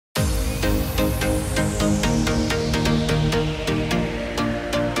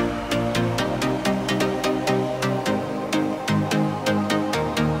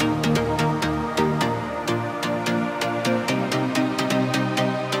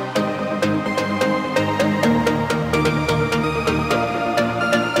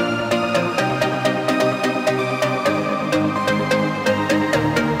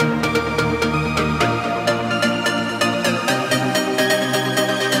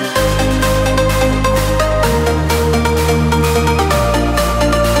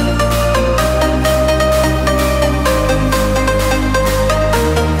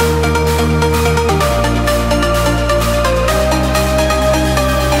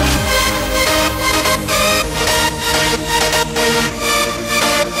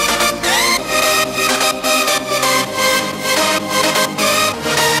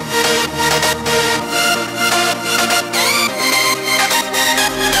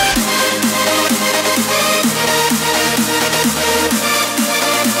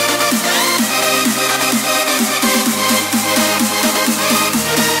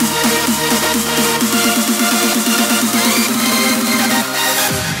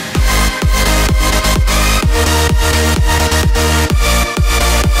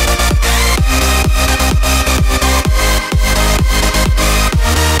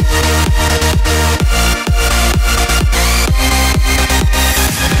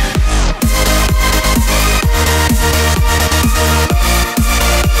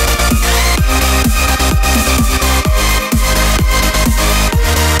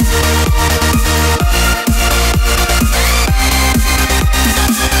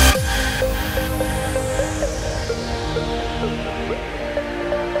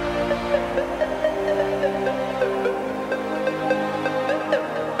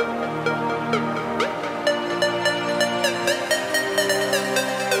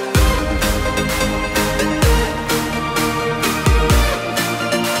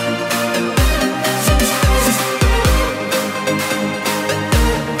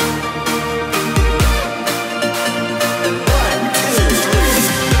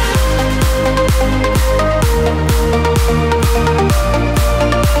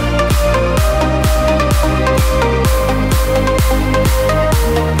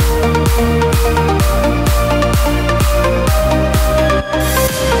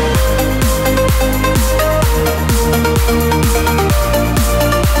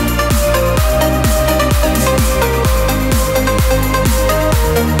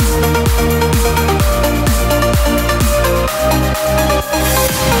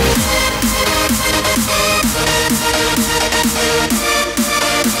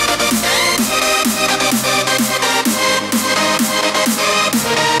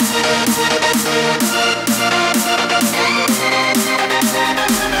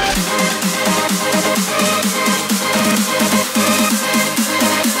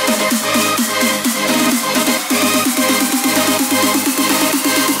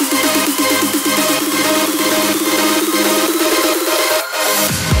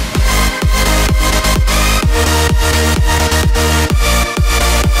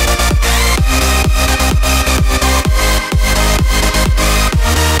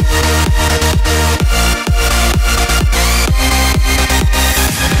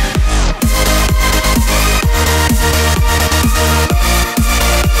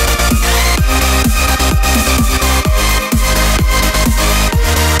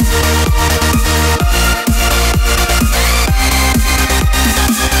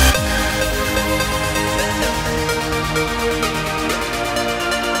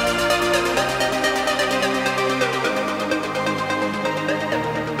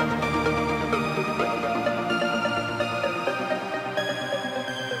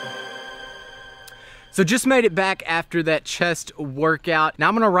So just made it back after that chest workout. Now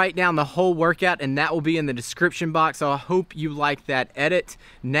I'm gonna write down the whole workout and that will be in the description box. So I hope you like that edit.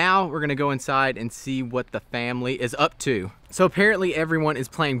 Now we're gonna go inside and see what the family is up to. So apparently everyone is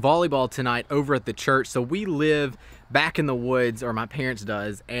playing volleyball tonight over at the church. So we live back in the woods, or my parents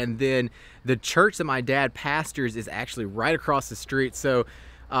does, and then the church that my dad pastors is actually right across the street. So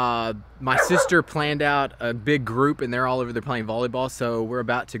my sister planned out a big group and they're all over there playing volleyball, so we're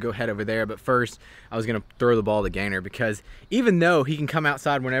about to go head over there. But first I was gonna throw the ball to Gainer, because even though he can come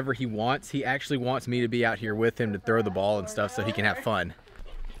outside whenever he wants, he actually wants me to be out here with him to throw the ball and stuff so he can have fun.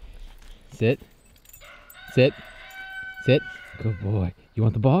 Sit, sit, sit, good boy. You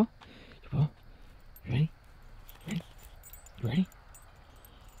want the ball? Ready? Ready? You ready?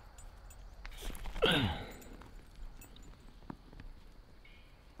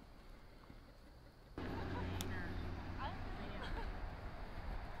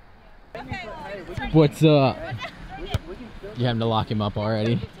 What's up? You having to lock him up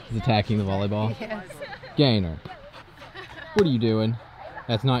already? He's attacking the volleyball. Yes. Gainer, what are you doing?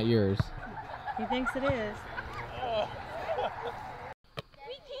 That's not yours. He thinks it is.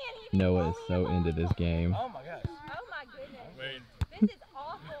 Noah is so into this game. Oh my gosh. Oh my goodness. This is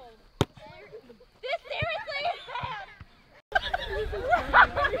awful. This seriously is bad. This is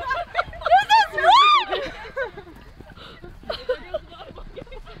wrong.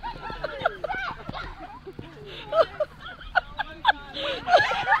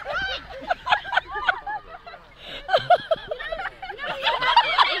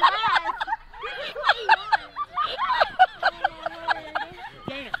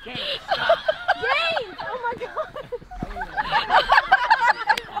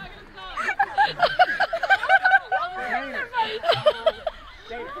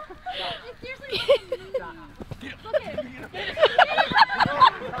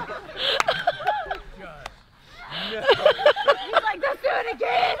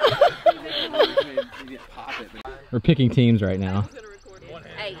 We're picking teams right now.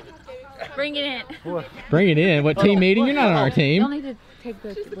 Hey, bring it in. What? Bring it in? What team meeting? You're not on our team. You'll need to take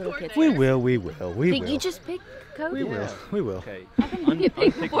the little kids. We will. Did you just pick Coach? We will. Okay. How come you get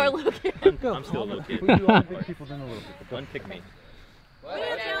picked before a little kid? I'm still a little kid. We do all the big people, then the little people. Unpick me.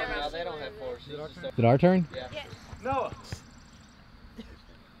 No, they don't have forces. Is it our turn? Yeah. No.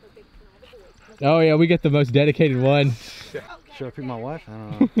 Oh yeah, we get the most dedicated one. Should I pick my wife? I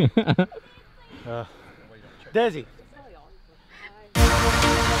don't know. Desi.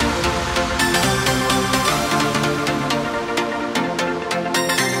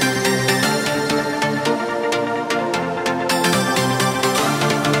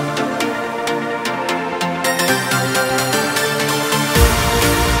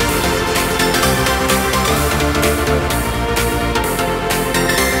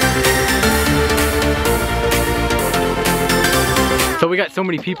 So we got so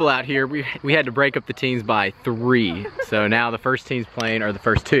many people out here, we had to break up the teams by 3. So now the first team's playing, or the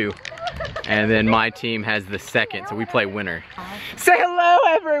first 2, and then my team has the second, so we play winner. Say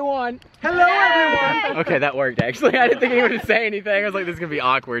hello, everyone! Hello, everyone! Okay, that worked actually. I didn't think anyone would say anything. I was like, this is gonna be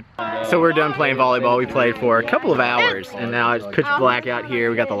awkward. So we're done playing volleyball. We played for a couple of hours, and now it's pitch black out here.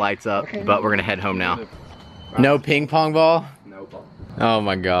 We got the lights up, but we're gonna head home now. No ping pong ball? No ball. Oh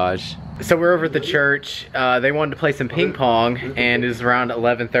my gosh. So we're over at the church. They wanted to play some ping pong, and it's around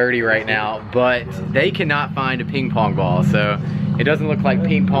 11:30 right now, but they cannot find a ping pong ball, so it doesn't look like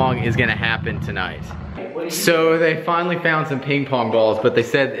ping pong is gonna happen tonight. So they finally found some ping pong balls, but they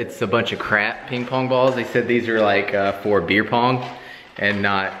said it's a bunch of crap ping pong balls. They said these are like for beer pong and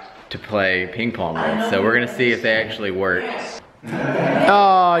not to play ping pong with. So we're gonna see if they actually work.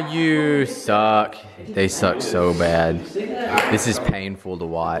 Oh, you suck. They suck so bad. This is painful to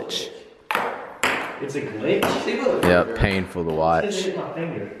watch. It's a glitch? Yep, painful to watch.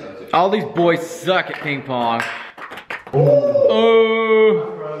 All these boys suck at ping pong.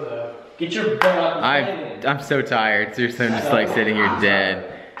 Oh. Get your butt up. I'm so tired. Seriously, I'm just like sitting here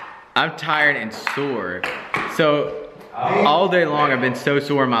dead. I'm tired and sore. So all day long I've been so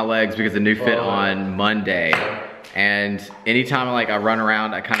sore in my legs because the new fit on Monday. And anytime I run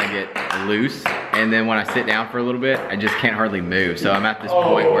around, I kind of get loose. And then when I sit down for a little bit, I just can't hardly move. So I'm at this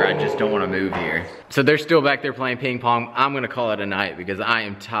point where I just don't want to move here. So they're still back there playing ping pong. I'm gonna call it a night because I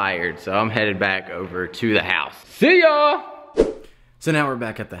am tired. So I'm headed back over to the house. See y'all! So now we're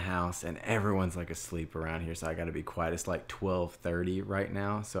back at the house and everyone's like asleep around here. So I gotta be quiet. It's like 12:30 right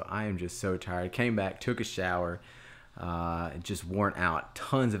now. So I am just so tired. Came back, took a shower. Just worn out.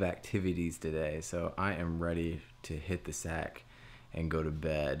 Tons of activities today. So I am ready to hit the sack and go to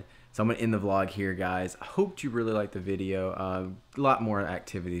bed. So I'm gonna end the vlog here, guys. I hope you really liked the video. A lot more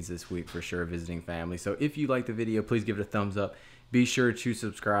activities this week for sure, visiting family. So if you liked the video, please give it a thumbs up. Be sure to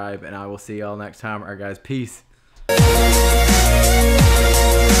subscribe, and I will see y'all next time. All right, guys, peace.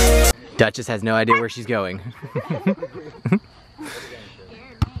 Duchess has no idea where she's going.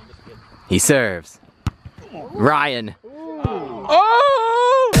 He serves. Ryan. Oh!